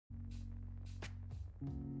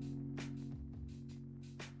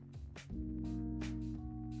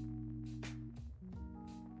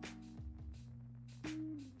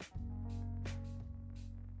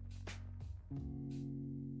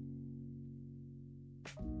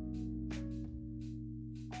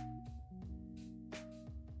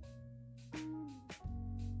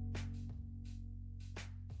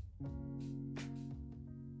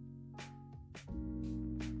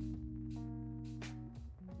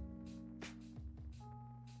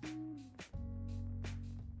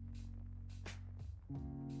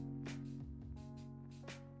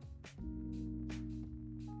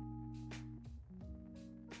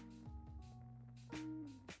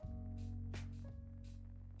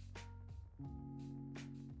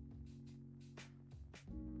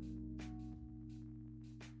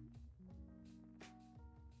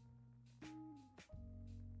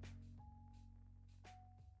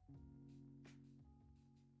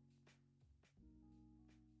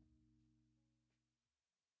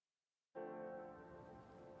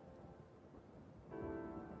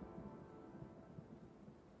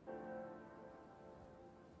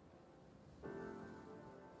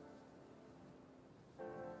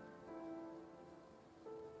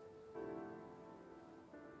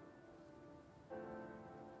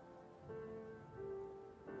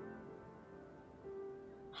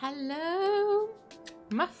Hello,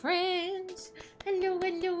 my friends. Hello,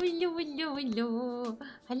 hello, hello, hello, hello.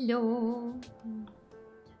 Hello.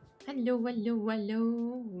 Hello, hello,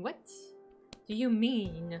 hello. What do you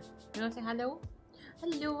mean? You want to say hello?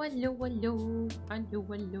 Hello, hello, hello. Hello,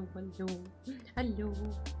 hello, hello. Hello,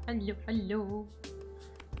 hello, hello.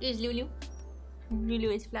 There's Lulu. Lulu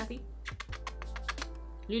is fluffy.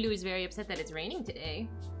 Lulu is very upset that it's raining today.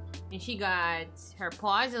 And she got her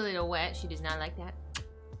paws a little wet. She does not like that.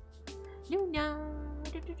 Luna.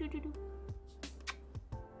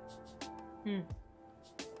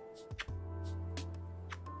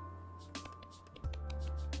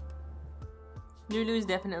 Lulu is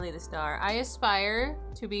definitely the star. I aspire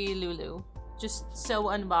to be Lulu. Just so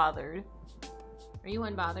unbothered. Are you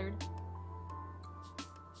unbothered?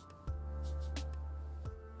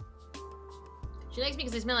 She likes me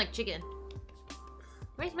because I smell like chicken.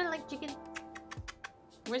 Do I smell like chicken?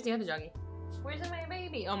 Where's the other doggy? Where's my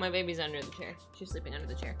baby? Oh, my baby's under the chair. She's sleeping under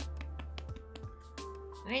the chair.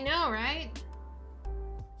 I know, right?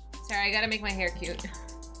 Sorry, I gotta make my hair cute.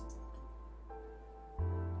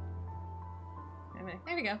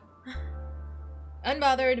 There we go.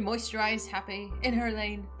 Unbothered, moisturized, happy, in her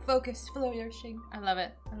lane, focused, flourishing. I love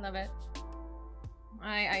it. I love it.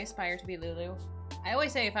 I aspire to be Lulu. I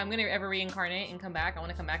always say if I'm gonna ever reincarnate and come back, I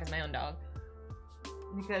want to come back as my own dog.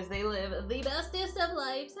 Because they live the bestest of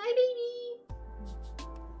lives. Hi, baby!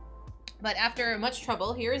 But after much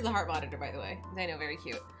trouble, here is the heart monitor, by the way. I know, very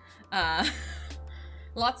cute.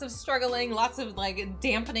 Lots of struggling, lots of like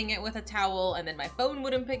dampening it with a towel, and then my phone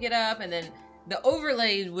wouldn't pick it up, and then the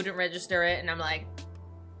overlay wouldn't register it, and I'm like,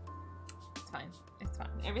 it's fine. It's fine.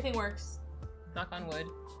 Everything works. Knock on wood.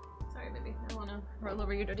 Sorry, baby. I don't want to roll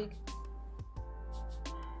over your dirty.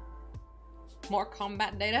 More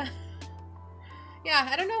combat data. Yeah,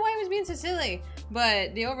 I don't know why I was being so silly,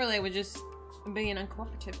 but the overlay was just being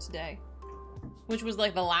uncooperative today. Which was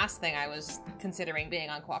like the last thing I was considering being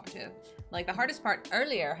uncooperative. Like the hardest part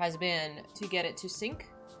earlier has been to get it to sync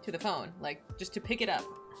to the phone. Like just to pick it up,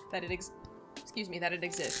 that it that it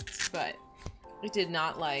exists. But it did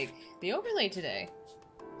not like the overlay today.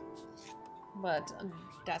 But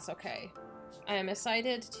that's okay. I am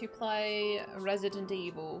excited to play Resident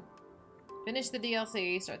Evil. Finish the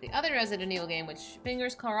DLC, start the other Resident Evil game, which,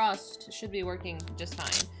 fingers crossed, should be working just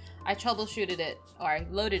fine. I troubleshooted it, or I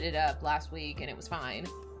loaded it up last week, and it was fine.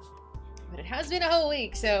 But it has been a whole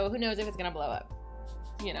week, so who knows if it's gonna blow up.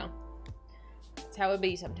 You know. That's how it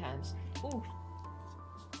be sometimes. Ooh.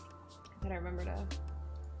 Gotta remember to...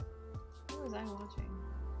 What was I watching?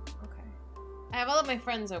 Okay. I have all of my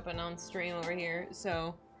friends open on stream over here,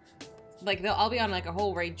 so... Like, I'll be on, like, a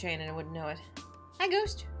whole raid chain and I wouldn't know it. Hi,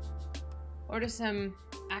 Ghost! Order some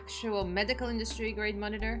actual medical industry grade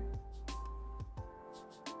monitor.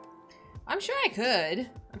 I'm sure I could.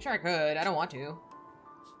 I'm sure I could. I don't want to.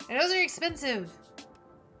 And those are expensive.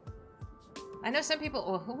 I know some people...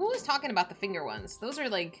 Well, who was talking about the finger ones? Those are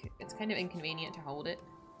like... It's kind of inconvenient to hold it.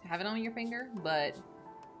 To have it on your finger. But...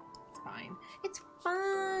 It's fine. It's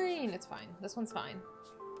fine. It's fine. This one's fine.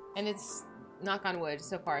 And it's... Knock on wood.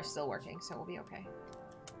 So far, it's still working. So we'll be okay.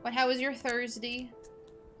 But how was your Thursday?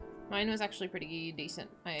 Mine was actually pretty decent.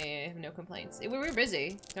 I have no complaints. We were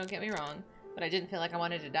busy, don't get me wrong, but I didn't feel like I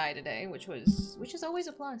wanted to die today, which is always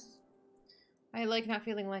a plus. I like not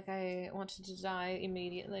feeling like I wanted to die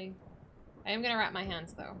immediately. I am gonna wrap my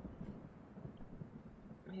hands though.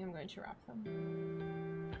 I am going to wrap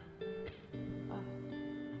them. Oh,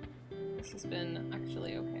 this has been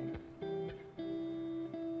actually okay.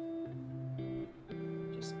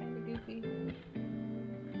 Just kind of goofy.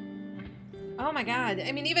 Oh my god.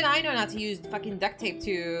 I mean, even I know not to use fucking duct tape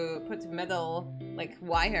to put metal, like,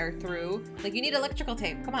 wire through. Like, you need electrical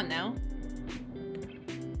tape. Come on now.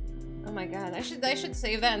 Oh my god. I should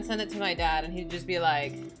save that and send it to my dad, and he'd just be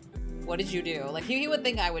like, what did you do? Like, he would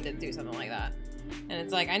think I would do something like that. And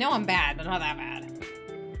it's like, I know I'm bad, but not that bad.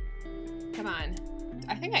 Come on.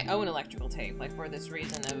 I think I own electrical tape, like, for this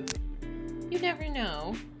reason of, you never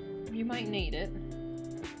know. You might need it.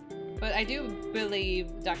 But I do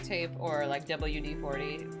believe duct tape or like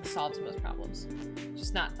WD-40 solves most problems.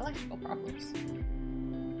 Just not electrical problems.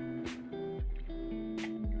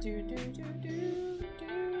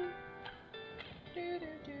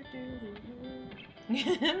 I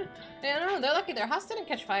don't know, they're lucky their house didn't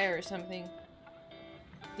catch fire or something.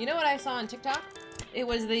 You know what I saw on TikTok? It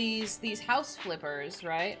was these house flippers,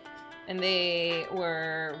 right? And they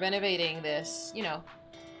were renovating this, you know,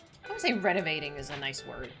 I would say renovating is a nice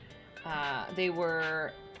word. They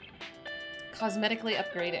were cosmetically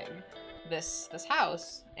upgrading this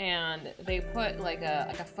house, and they put like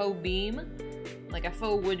a faux beam, like a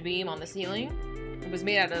faux wood beam on the ceiling. It was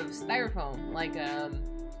made out of styrofoam, like a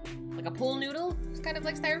pool noodle, it's kind of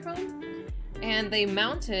like styrofoam. And they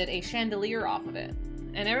mounted a chandelier off of it.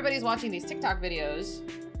 And everybody's watching these TikTok videos,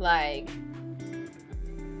 like,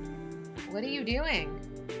 what are you doing?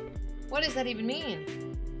 What does that even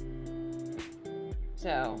mean?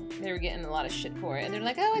 So, they were getting a lot of shit for it. And they're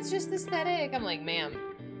like, oh, it's just aesthetic. I'm like, ma'am.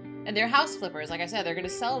 And they're house flippers. Like I said, they're going to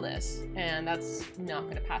sell this. And that's not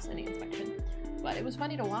going to pass any inspection. But it was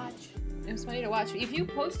funny to watch. It was funny to watch. If you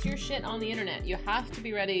post your shit on the internet, you have to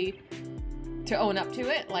be ready to own up to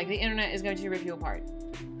it. Like, the internet is going to rip you apart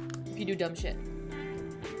if you do dumb shit.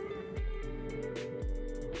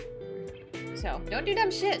 So, don't do dumb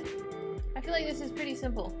shit. I feel like this is pretty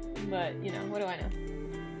simple. But, you know, what do I know?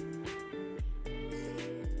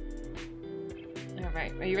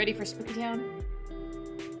 Alright, are you ready for Spooky Town?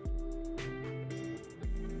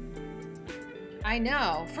 I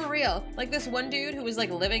know, for real. Like this one dude who was like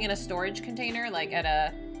living in a storage container, like at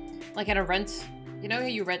a rent, you know how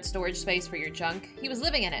you rent storage space for your junk? He was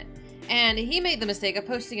living in it. And he made the mistake of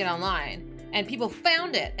posting it online. And people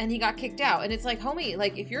found it and he got kicked out. And it's like, homie,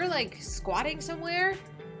 like if you're like squatting somewhere,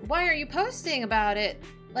 why are you posting about it?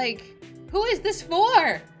 Like, who is this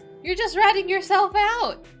for? You're just ratting yourself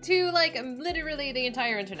out to, like, literally the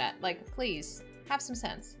entire internet. Like, please, have some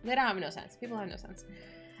sense. They don't have no sense. People have no sense.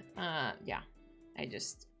 Yeah. I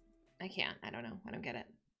can't. I don't know. I don't get it.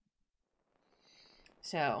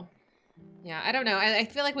 So, yeah, I don't know. I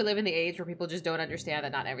feel like we live in the age where people just don't understand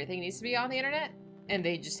that not everything needs to be on the internet. And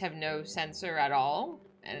they just have no censor at all.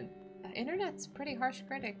 And the internet's a pretty harsh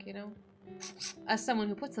critic, you know? As someone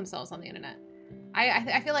who puts themselves on the internet.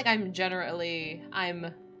 I feel like I'm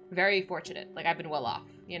very fortunate. Like, I've been well off,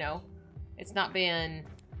 you know? It's not been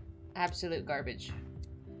absolute garbage.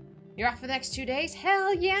 You're off for the next 2 days?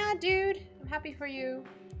 Hell yeah, dude! I'm happy for you.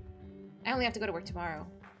 I only have to go to work tomorrow.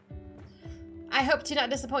 I hope to not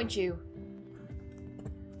disappoint you.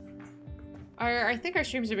 I think our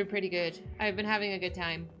streams have been pretty good. I've been having a good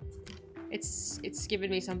time. It's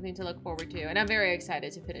given me something to look forward to, and I'm very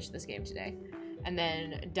excited to finish this game today. And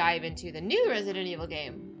then dive into the new Resident Evil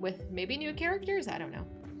game with maybe new characters? I don't know.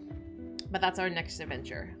 But that's our next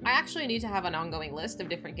adventure. I actually need to have an ongoing list of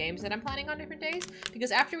different games that I'm planning on different days, because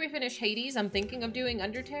after we finish Hades, I'm thinking of doing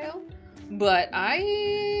Undertale, but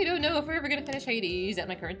I don't know if we're ever gonna finish Hades at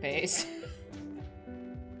my current pace.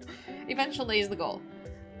 Eventually is the goal.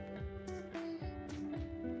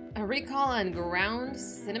 A recall on ground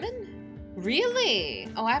cinnamon? Really?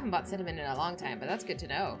 Oh, I haven't bought cinnamon in a long time, but that's good to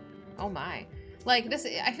know. Oh my. Like, this,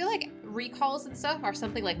 I feel like recalls and stuff are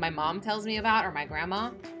something like my mom tells me about, or my grandma,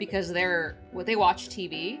 because they watch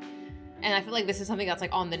TV, and I feel like this is something that's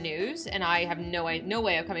like on the news, and I have no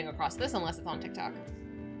way of coming across this unless it's on TikTok.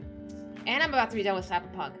 And I'm about to be done with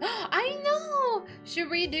Cyberpunk. I know! Should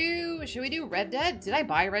we do Red Dead? Did I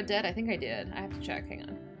buy Red Dead? I think I did. I have to check, hang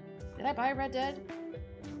on. Did I buy Red Dead?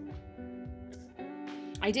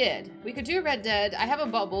 I did. We could do Red Dead. I haven't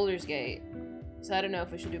bought Baldur's Gate, so I don't know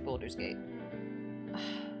if we should do Baldur's Gate.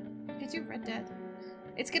 We could do Red Dead.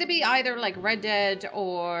 It's gonna be either like Red Dead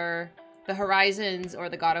or the Horizons or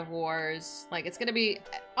the God of Wars. Like, it's gonna be,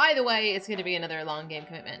 either way, it's gonna be another long game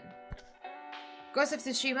commitment. Ghost of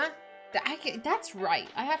Tsushima? That's right.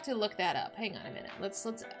 I have to look that up. Hang on a minute. Let's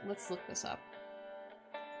look this up.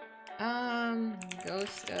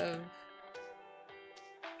 Ghost of...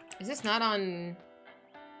 Is this not on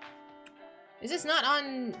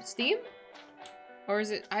Steam? Or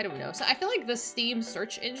is it? I don't know. So I feel like the Steam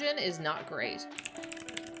search engine is not great.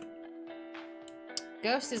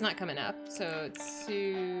 Ghost is not coming up, so it's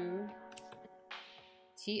to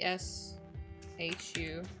TS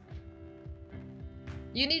HU.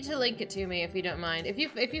 You need to link it to me if you don't mind. If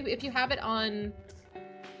you have it on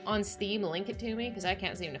Steam, link it to me because I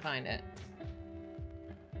can't seem to find it.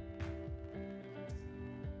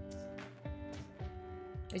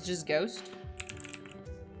 It's just Ghost.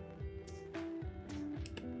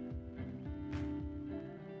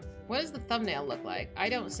 What does the thumbnail look like? I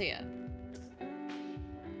don't see it.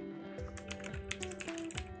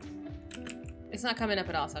 It's not coming up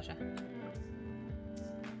at all, Sasha.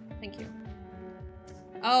 Thank you.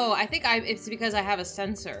 Oh, I think it's because I have a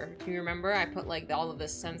censor. Do you remember? I put like all of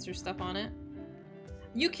this censor stuff on it.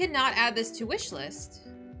 You cannot add this to wishlist.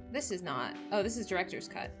 This is not. Oh, this is director's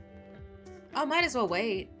cut. Oh, might as well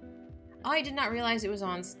wait. Oh, I did not realize it was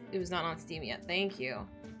not on Steam yet. Thank you.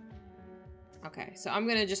 Okay, so I'm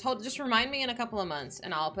gonna just remind me in a couple of months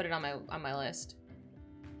and I'll put it on my list.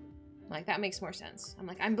 Like, that makes more sense. I'm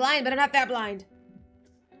like, I'm blind, but I'm not that blind.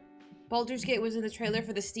 Baldur's Gate was in the trailer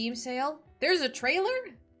for the Steam sale. There's a trailer?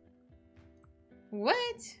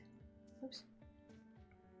 What? Oops.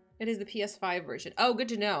 It is the PS5 version. Oh, good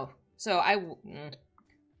to know. So I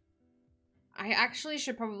actually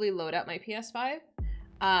should probably load up my PS5.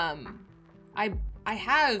 I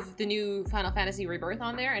have the new Final Fantasy Rebirth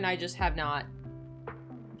on there, and I just have not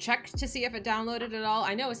checked to see if it downloaded at all.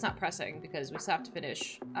 I know it's not pressing because we still have to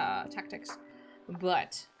finish Tactics,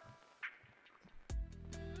 but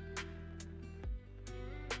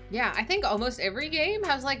yeah, I think almost every game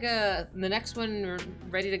has like the next one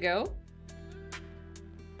ready to go.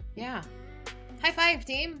 Yeah. High five,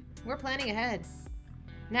 team. We're planning ahead.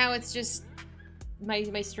 Now it's just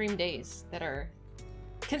my stream days that are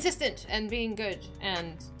consistent and being good,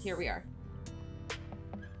 and here we are.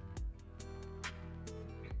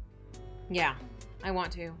 Yeah, I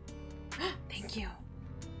want to. Thank you.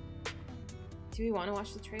 Do we want to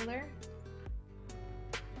watch the trailer?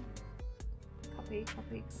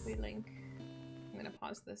 Copy link. I'm gonna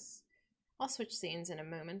pause this. I'll switch scenes in a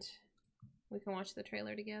moment. We can watch the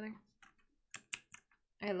trailer together.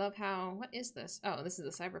 I love how... What is this? Oh, this is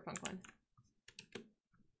the Cyberpunk one.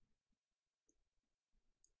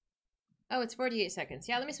 Oh, it's 48 seconds.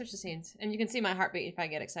 Yeah, let me switch the scenes. And you can see my heartbeat if I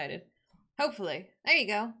get excited. Hopefully. There you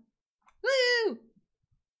go. Woo!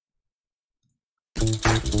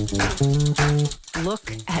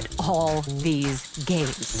 Look at all these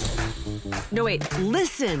games. No, wait,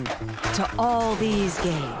 listen to all these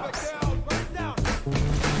games.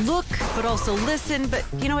 Look, but also listen, but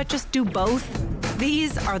you know what, just do both.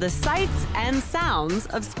 These are the sights and sounds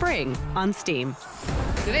of spring on Steam.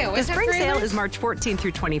 The spring sale is March 14th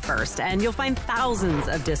through 21st, and you'll find thousands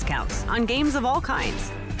of discounts on games of all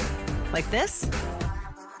kinds. Like this.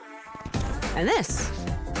 And this.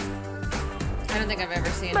 I don't think I've ever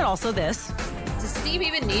seen it. But also this. Does Steam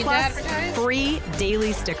even need Plus, to advertise? free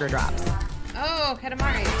daily sticker drops. Oh,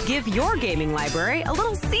 Katamari. Give your gaming library a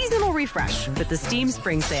little seasonal refresh with the Steam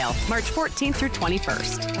Spring Sale, March 14th through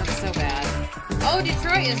 21st. That's so bad. Oh,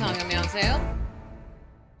 Detroit is not going to be on sale.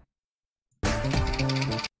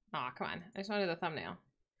 Aw, come on. I just wanted the thumbnail.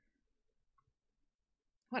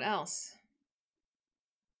 What else?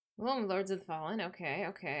 Lords of the Fallen. Okay,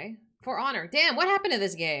 okay. For Honor. Damn, what happened to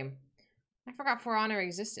this game? I forgot For Honor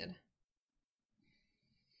existed.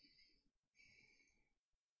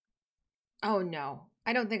 Oh no.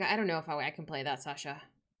 I don't know if I can play that, Sasha.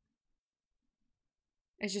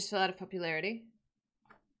 It's just fell out of popularity.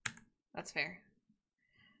 That's fair.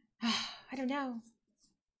 I don't know.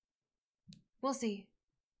 We'll see.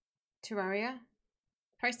 Terraria.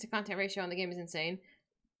 Price to content ratio on the game is insane.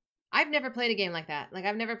 I've never played a game like that. Like,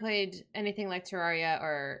 I've never played anything like Terraria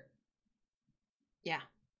or... Yeah.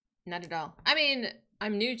 Not at all. I mean,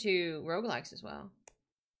 I'm new to roguelikes as well.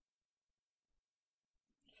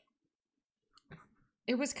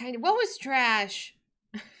 It was kind of... What was trash?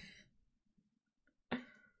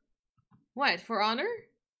 What? For Honor?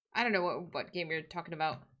 I don't know what game you're talking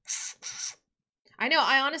about. I know,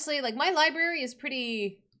 I honestly... Like, my library is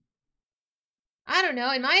pretty... I don't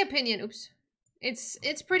know, in my opinion... Oops.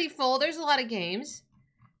 It's pretty full. There's a lot of games.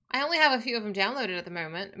 I only have a few of them downloaded at the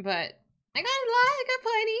moment, but... I got a lot. I got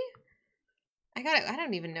plenty. I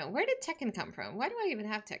don't even know. Where did Tekken come from? Why do I even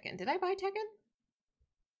have Tekken? Did I buy Tekken?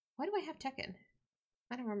 Why do I have Tekken?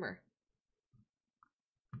 I don't remember.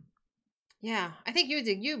 Yeah, I think you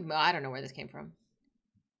did. I don't know where this came from.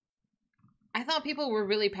 I thought people were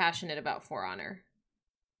really passionate about For Honor.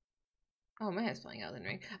 Oh, Mahead's playing Elden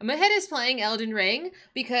Ring. Mahead is playing Elden Ring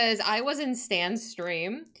because I was in Stan's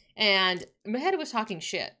stream and Mahead was talking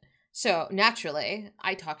shit. So naturally,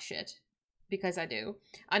 I talk shit because I do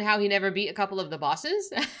on how he never beat a couple of the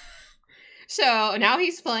bosses. So now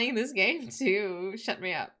he's playing this game to shut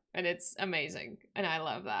me up. And it's amazing. And I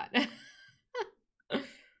love that.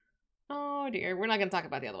 Oh dear. We're not going to talk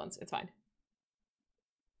about the other ones. It's fine.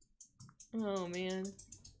 Oh man.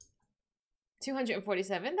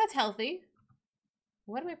 247. That's healthy.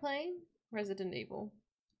 What am I playing? Resident Evil.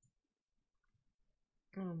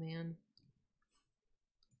 Oh man.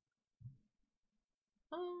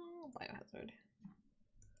 Oh, Biohazard.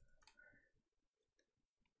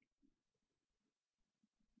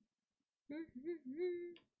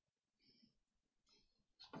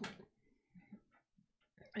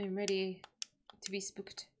 I'm ready to be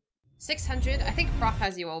spooked. 600. I think Prof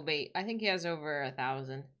has you all beat. I think he has over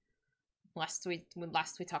 1,000. Last we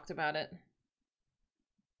talked about it.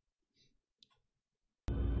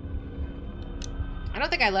 I don't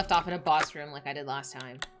think I left off in a boss room like I did last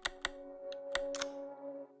time.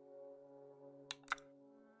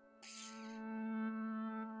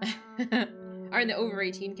 Are in the over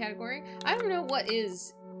 18 category? I don't know what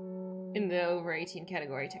is in the over 18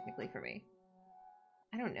 category technically for me.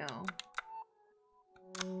 I don't know.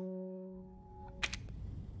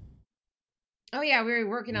 Oh yeah, we were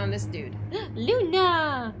working on this dude.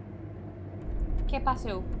 Luna! ¿Qué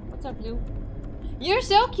pasó? What's up, Lou? You're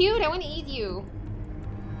so cute! I want to eat you!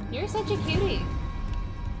 You're such a cutie.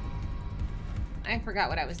 I forgot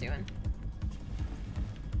what I was doing.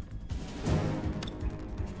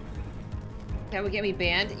 That would get me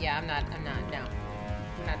banned? Yeah, I'm not, no. I'm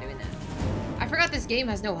not doing that. I forgot this game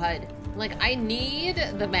has no HUD. Like, I need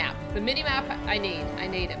the map. The mini-map, I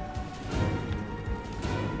need him.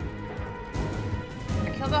 I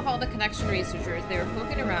killed off all the connection researchers. They were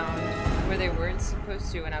poking around where they weren't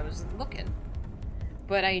supposed to, and I was looking.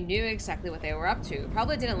 But I knew exactly what they were up to.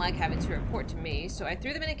 Probably didn't like having to report to me, so I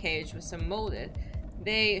threw them in a cage with some molded.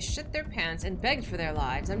 They shit their pants and begged for their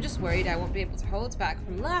lives. I'm just worried I won't be able to hold back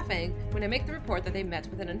from laughing when I make the report that they met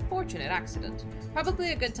with an unfortunate accident.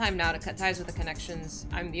 Probably a good time now to cut ties with the connections.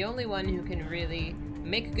 I'm the only one who can really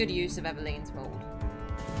make good use of Eveline's mold.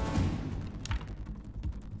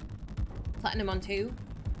 Platinum on 2?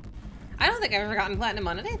 I don't think I've ever gotten platinum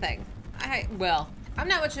on anything. Well, I'm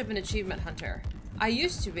not much of an achievement hunter. I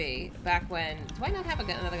used to be, back when... Do I not have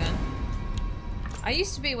another gun? I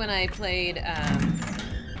used to be when I played,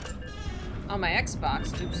 on my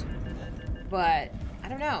Xbox, oops. But, I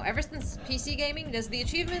don't know, ever since PC gaming, the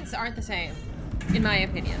achievements aren't the same, in my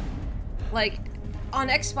opinion. Like, on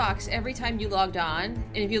Xbox, every time you logged on,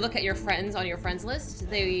 and if you look at your friends on your friends list,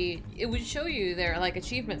 it would show you their, like,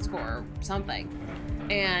 achievement score or something.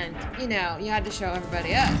 And, you know, you had to show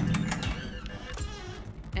everybody up.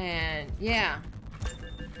 And, yeah.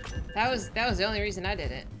 That was the only reason I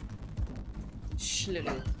did it.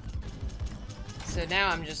 Shlulu. So now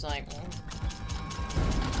I'm just like...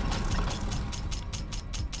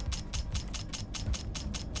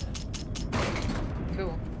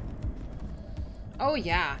 Cool. Oh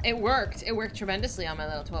yeah, it worked. It worked tremendously on my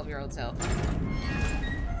little 12-year-old self.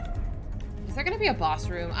 Is there gonna be a boss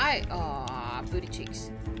room? Aw, booty cheeks.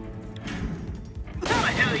 How the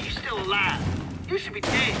hell are you still alive? You should be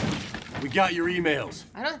dead. We got your emails.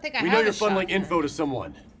 I don't think I have We know you're shotgun. funneling info to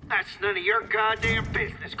someone. That's none of your goddamn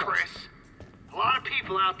business, Chris. A lot of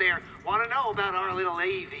people out there want to know about our little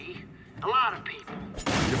AV. A lot of people.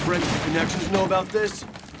 Your friends and connections know about this?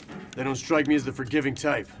 They don't strike me as the forgiving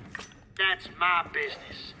type. That's my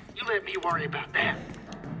business. You let me worry about that.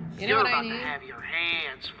 You know You're what about I need? to have your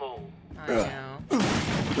hands full. I know.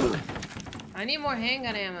 I need more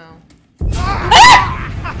handgun ammo.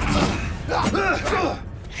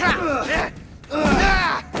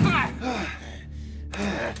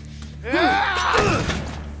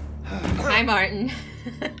 Hi, Martin.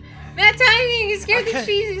 That timing! You scared the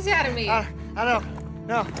cheesies out of me. I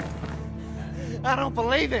don't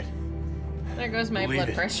believe it. There goes my Believe blood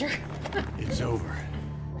it. pressure. It's over.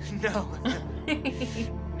 No.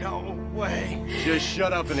 No way. Just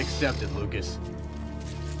shut up and accept it, Lucas.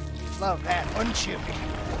 Love that, wouldn't you?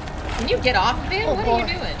 Can you get off of it? Oh, What boy. are you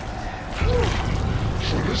doing?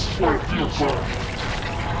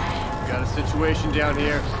 Got a situation down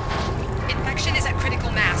here. Infection is at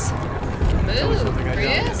critical mass. Move, something I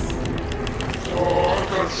Chris. Oh, I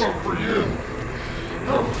got something for you.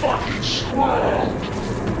 You're fucking squirrel.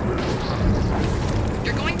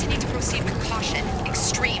 You're going to need to proceed with caution.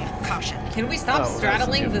 Extreme caution. Can we stop Oh, that's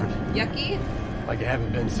straddling the different. yucky? Like I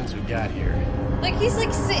haven't been since we got here. Like, he's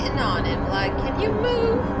like sitting on him. Like, can you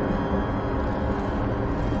move?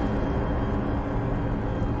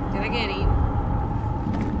 Did I get eaten?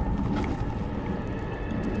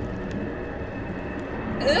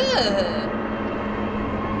 Ugh.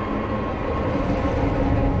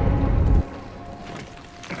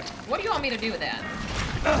 What do you want me to do with that?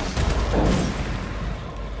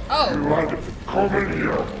 Oh! You had to come in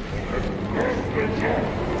here and mess things up,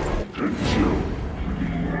 didn't you?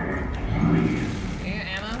 Okay,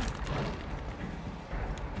 ammo.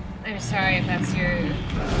 I'm sorry if that's your...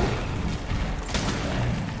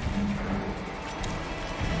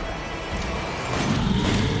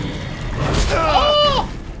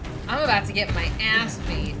 Oh! I'm about to get my ass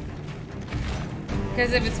beat.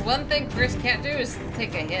 Because if it's one thing Chris can't do is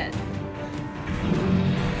take a hit.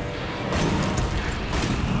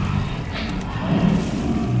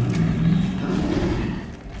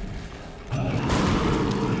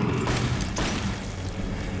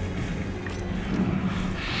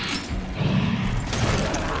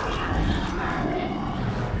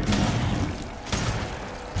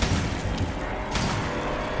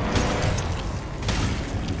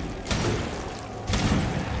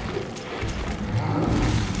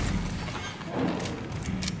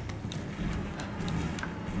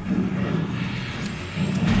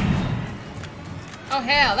 Oh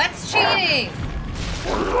hell, that's cheating!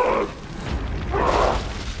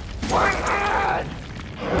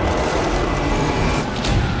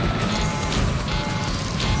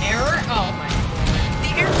 Error? Oh my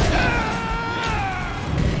god.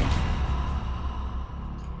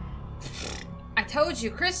 I told you,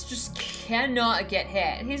 Chris just cannot get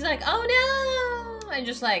hit. He's like, oh no! And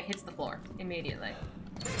just like hits the floor immediately.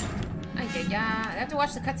 I have to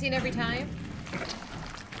watch the cutscene every time?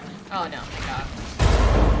 Oh no, my god.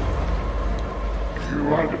 You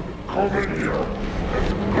had to come in here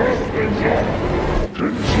and mess things up,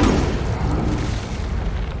 didn't you?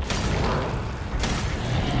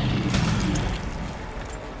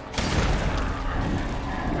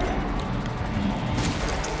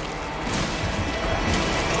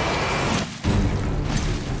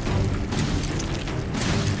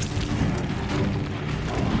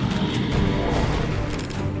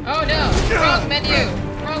 Oh no! Wrong menu!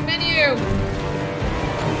 Wrong menu!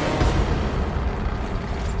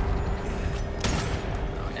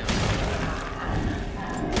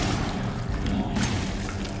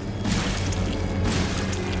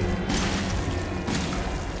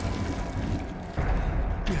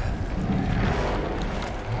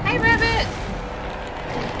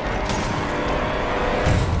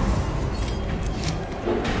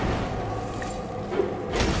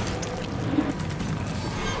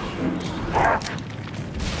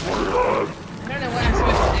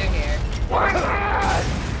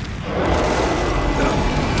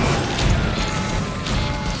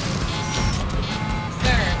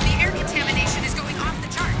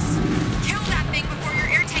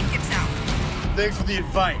 Thanks for the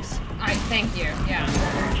advice. I thank you, yeah.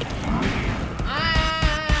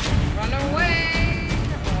 Run away!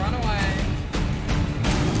 Run away.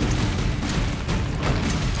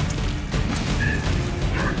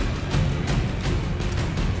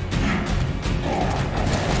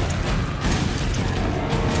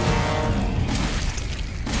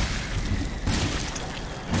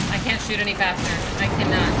 I can't shoot any faster. I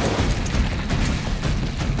cannot.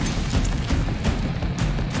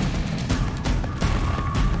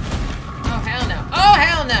 Oh,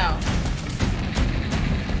 hell no!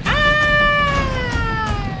 Ah!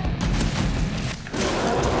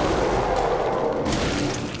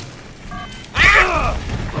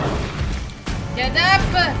 Get up!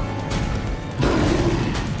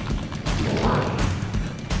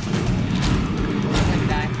 I'm gonna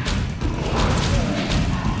die.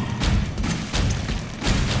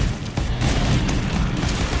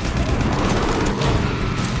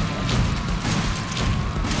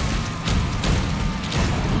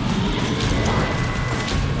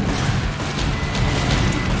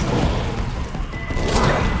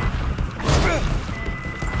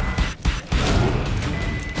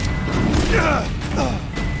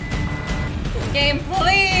 Game,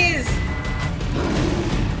 please!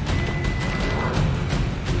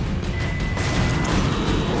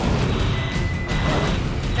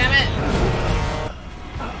 Damn it!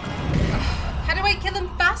 How do I kill him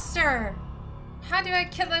faster? How do I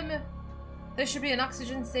kill him? There should be an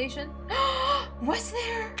oxygen station. Was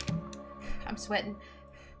there? I'm sweating.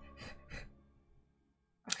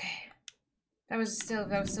 Okay. That was still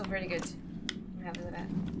pretty good. I'm happy with that.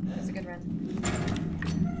 That was a good run.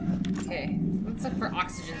 Okay, let's look for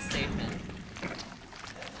oxygen station.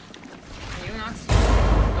 Are you an oxygen?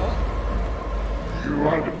 Oh. You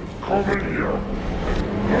had to come in here and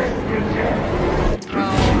mess things up.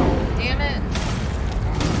 Oh, damn it.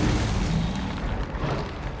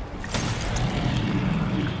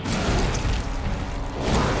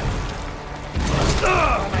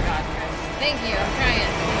 Oh my god, guys. Thank you, I'm trying.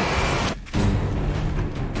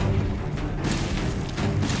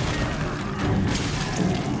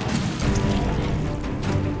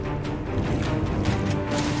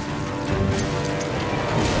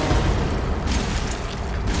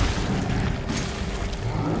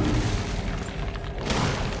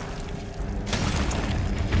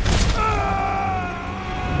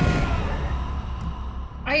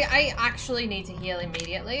 I actually need to heal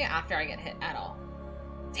immediately after I get hit at all.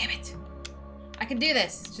 Damn it. I can do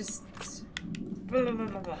this. Just... Blah, blah, blah,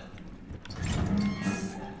 blah, blah.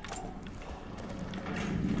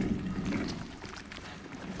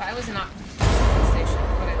 If I was not station,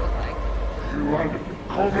 what would it look like? You had to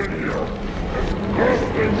come in here and mess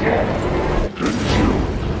things up, didn't you?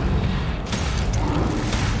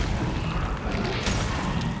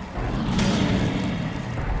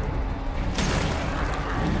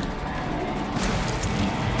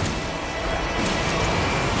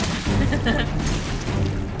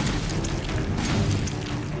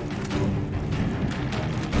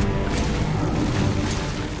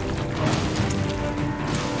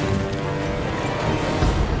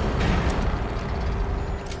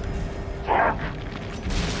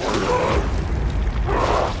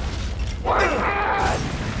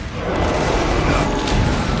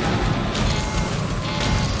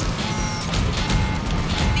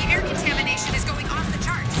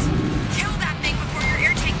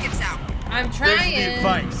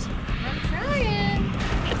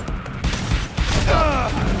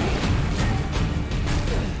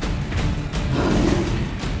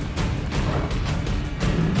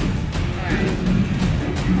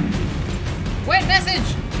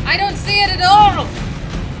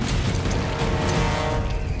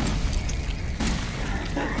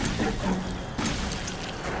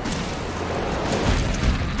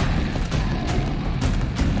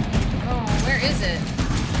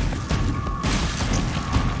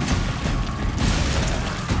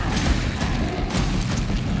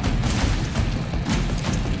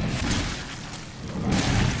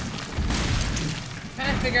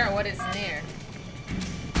 Figure out what it's near.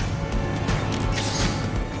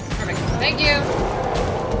 Perfect. Thank you.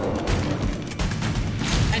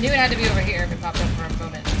 I knew it had to be over here if it popped up for a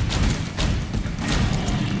moment.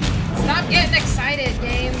 Stop getting excited,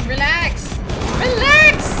 game. Relax.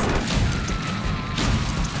 Relax!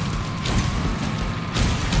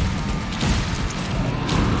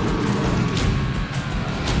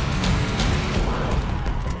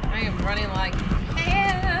 I am running like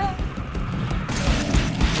hell.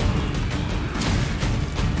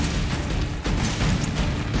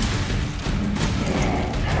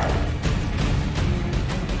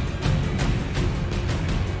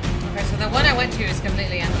 The one I went to is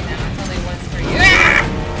completely empty now. It's only once for you.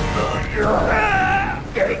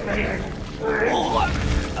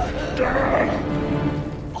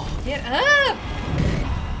 Get up!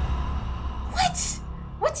 What?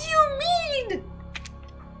 What do you mean?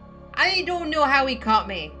 I don't know how he caught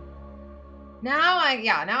me. Now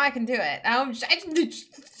I can do it. I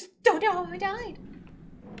just don't know how I died.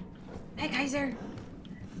 Hey, Kaiser.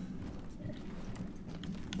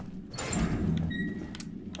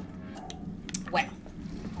 Well.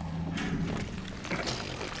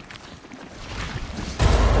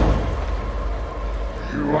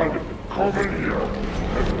 You had to come in here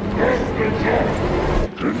and mess things up,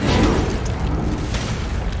 didn't you?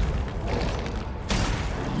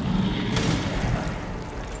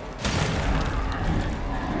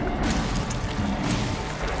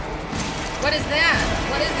 What is that?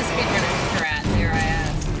 What is the speedrunner picture at, dare I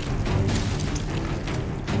ask?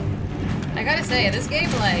 I gotta say, this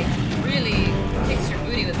game, like, really kicks your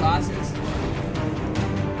booty with bosses.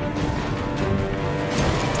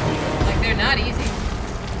 Like, they're not easy.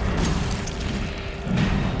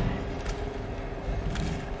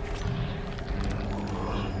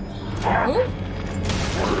 Ooh.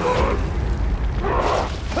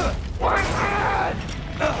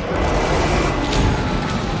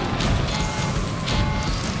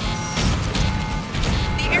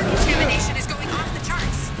 The air contamination is going off the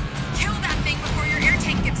charts. Kill that thing before your air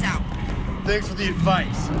tank gives out. Thanks for the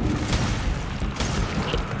advice.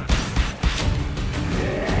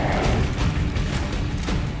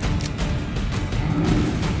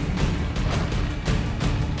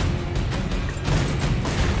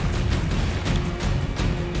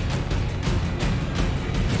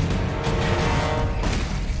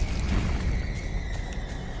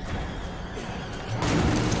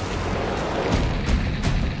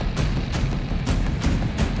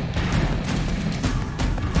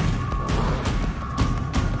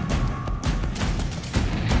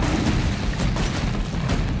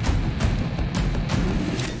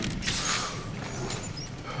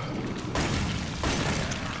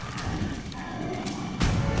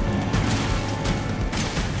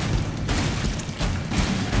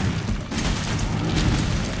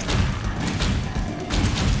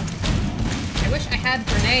 Had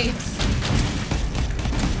grenades.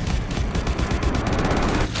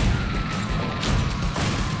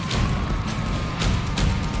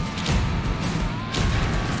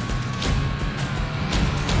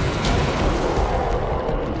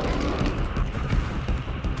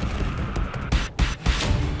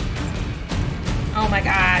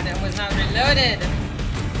 Noted.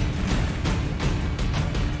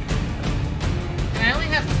 And I only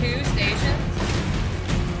have 2 stations.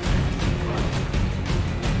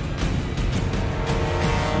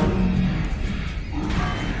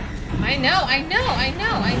 I know.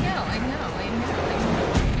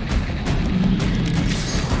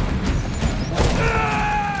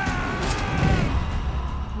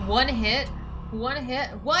 One hit?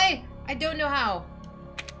 Why? I don't know how.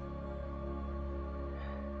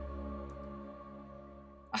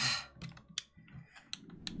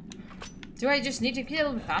 Do I just need to kill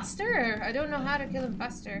him faster? Or I don't know how to kill him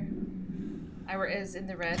faster. I is in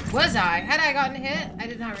the red. Was I? Had I gotten hit? I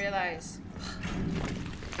did not realize.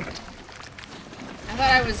 I thought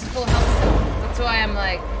I was full health still. That's why I'm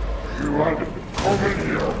like... You had to come in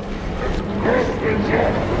here and mess things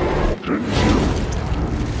up, didn't you?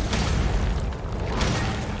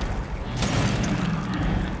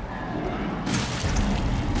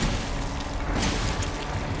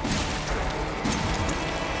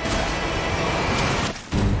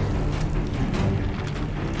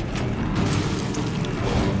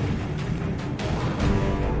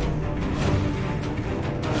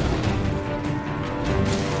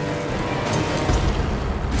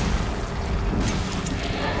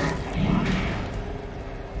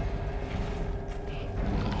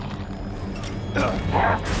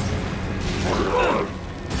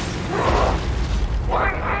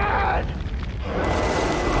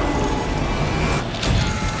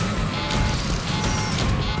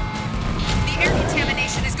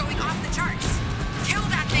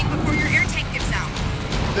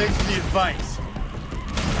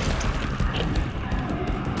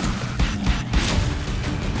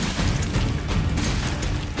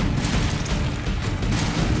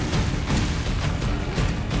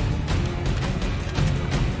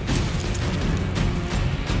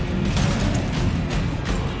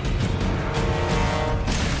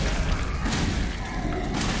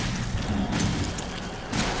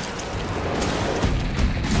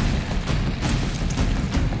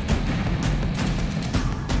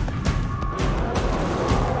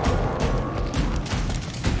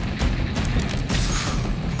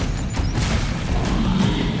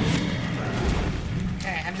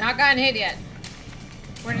 Gotten hit yet.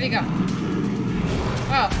 Where did he go?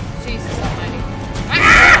 Oh, Jesus almighty.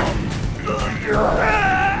 Ah!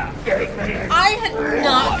 I had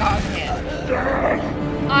not gotten hit.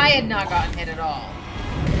 I had not gotten hit at all.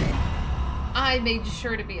 I made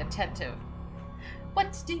sure to be attentive.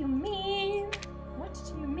 What do you mean? What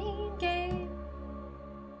do you mean, game?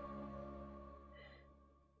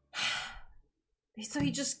 So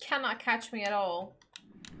he just cannot catch me at all.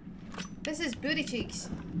 This is booty cheeks.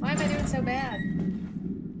 Why am I doing so bad?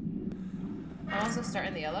 I'll also start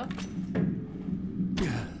in the yellow.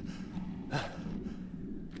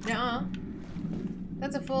 Nuh-uh.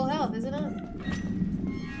 That's a full health, isn't it?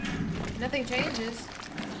 Nothing changes.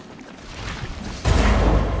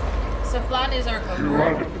 So Flan is our code.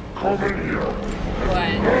 Come in here. What?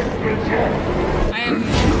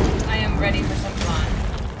 I am ready for some Flan.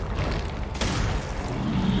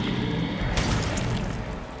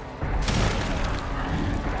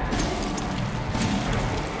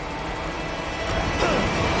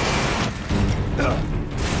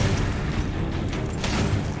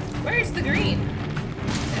 Where's the green?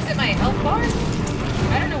 Is it my health bar?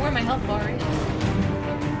 I don't know where my health bar is.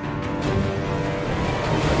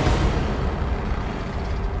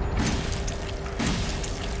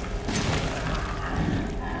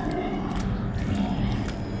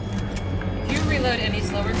 If you reload any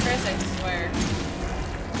slower, Chris, I swear.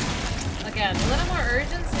 Again, a little more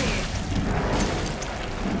urgency.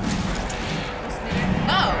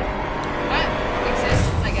 Oh! That exists,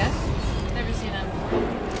 I guess. Never seen that before.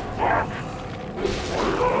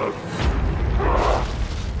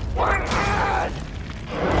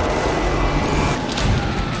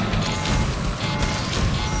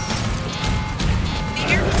 The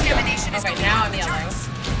air contamination is Okay, going now off I'm the yellow. charts.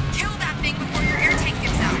 Kill that thing before your air tank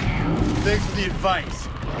gives out. Thanks for the advice.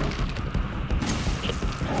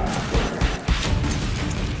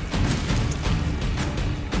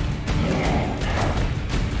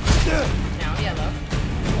 Now yellow.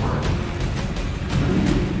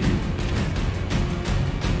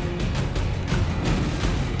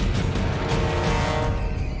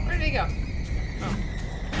 Where did he go? Oh.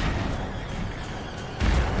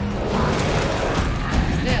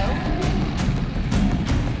 Still.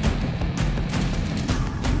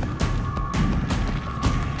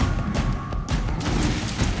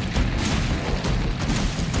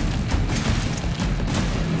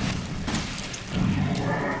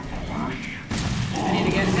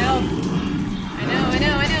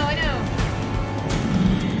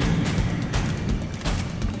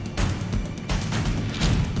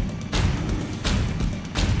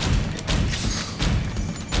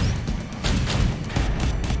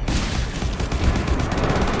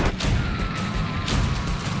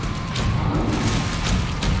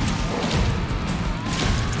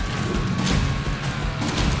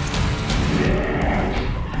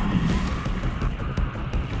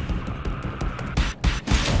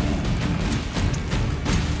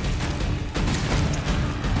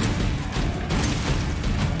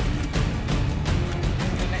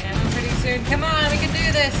 Alright, come on, we can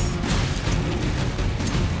do this.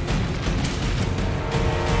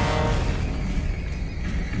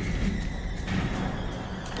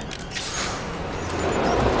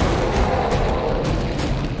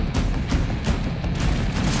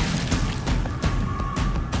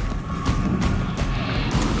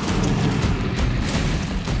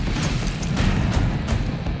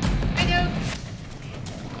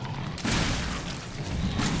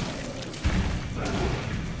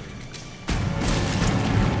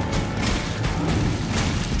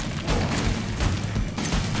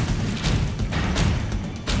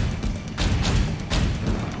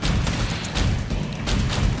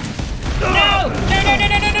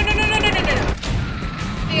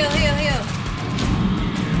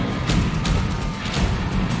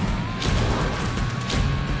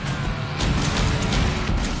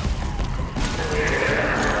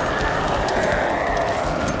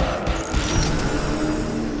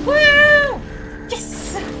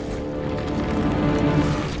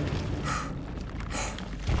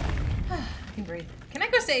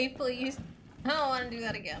 Please. I don't want to do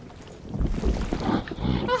that again.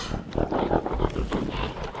 Oh.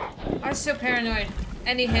 I was so paranoid.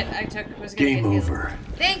 Any hit I took was gonna Game get healed. over.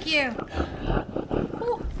 Thank you.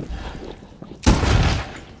 Ooh.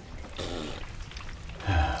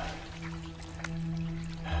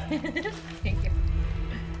 Thank you.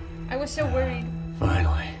 I was so worried.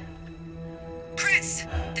 Finally. Chris,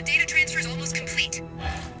 the data transfer is almost complete.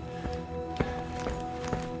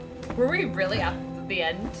 Were we really at the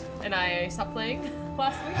end and I stopped playing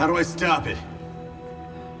last week? How do I stop it?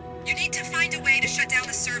 You need to find a way to shut down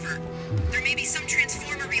the server. There may be some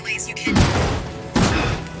transformer relays you can...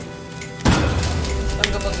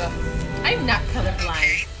 Bunga. I'm not colorblind.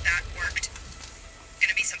 Okay, that worked.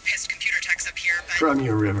 Gonna be some pissed computer techs up here, but... From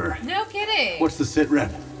your river. No kidding. What's the sit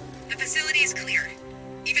rep? The facility is clear.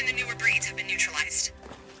 Even the newer breeds have been neutralized.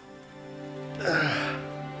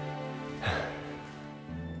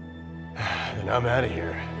 Then I'm out of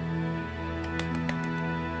here.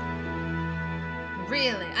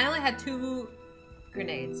 Really? I only had 2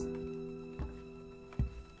 grenades.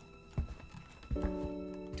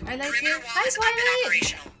 Twilight here? Hi,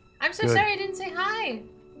 Twilight! I'm so Good. sorry I didn't say hi.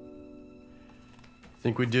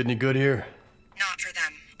 Think we did any good here? Not for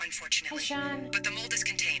them, unfortunately. Hi, Sean. But the mold is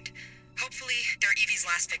contained. Hopefully, they're Evie's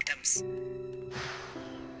last victims.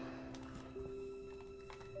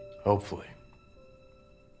 Hopefully.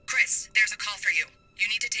 Chris, there's a call for you. You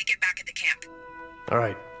need to take it back at the camp. All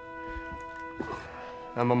right.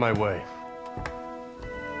 I'm on my way.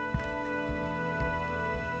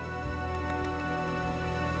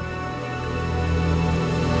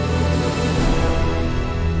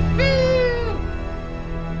 Woo!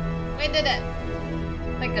 I did it.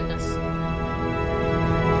 Thank goodness.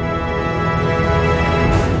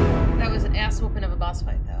 That was an ass whooping of a boss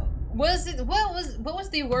fight, though. What was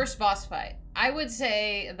the worst boss fight? I would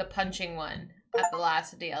say the punching one at the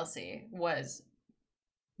last DLC was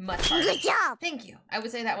much harder. Good job. Thank you. I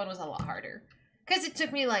would say that one was a lot harder. Because it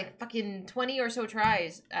took me like fucking 20 or so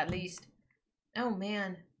tries, at least. Oh,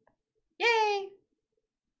 man. Yay! Oh,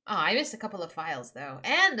 I missed a couple of files, though.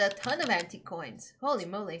 And a ton of antique coins. Holy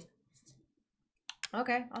moly.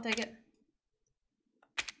 Okay, I'll take it.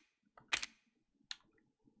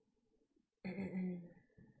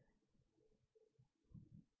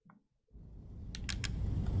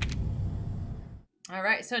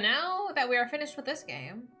 Alright, so now that we are finished with this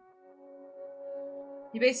game,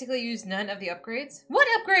 you basically use none of the upgrades. What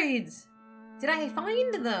upgrades? Did I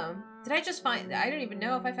find them? Did I just find... I don't even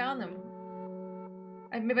know if I found them.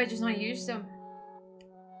 Maybe I just not used them.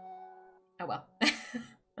 Oh well.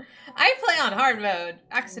 I play on hard mode.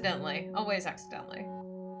 Accidentally. Always accidentally.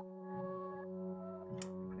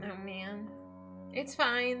 Oh man. It's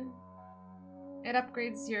fine. It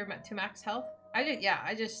upgrades your to max health.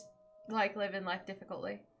 I just like living life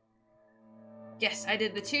difficultly. Yes, I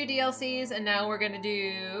did the 2 DLCs and now we're gonna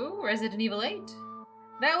do Resident Evil 8.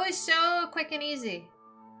 That was so quick and easy.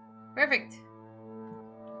 Perfect.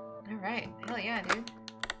 Alright. Hell yeah, dude.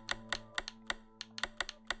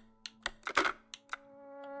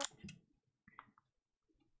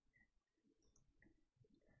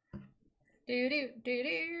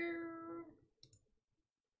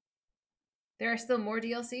 There are still more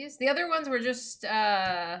DLCs. The other ones were just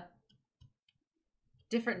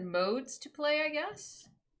different modes to play, I guess.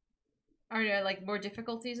 Or like more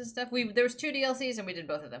difficulties and stuff. There was 2 DLCs and we did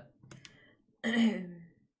both of them.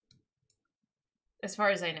 As far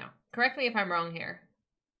as I know. Correct me if I'm wrong here.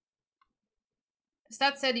 The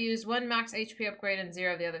stat said use 1 max HP upgrade and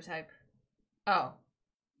 0 of the other type. Oh.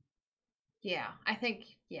 Yeah, I think,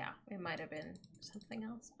 yeah, it might have been something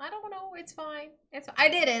else. I don't know. It's fine. I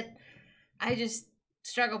did it. I just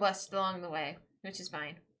struggle busted along the way, which is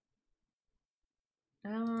fine.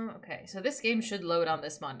 Okay, so this game should load on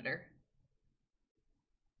this monitor.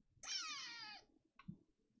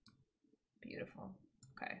 Beautiful.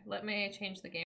 Okay, let me change the game.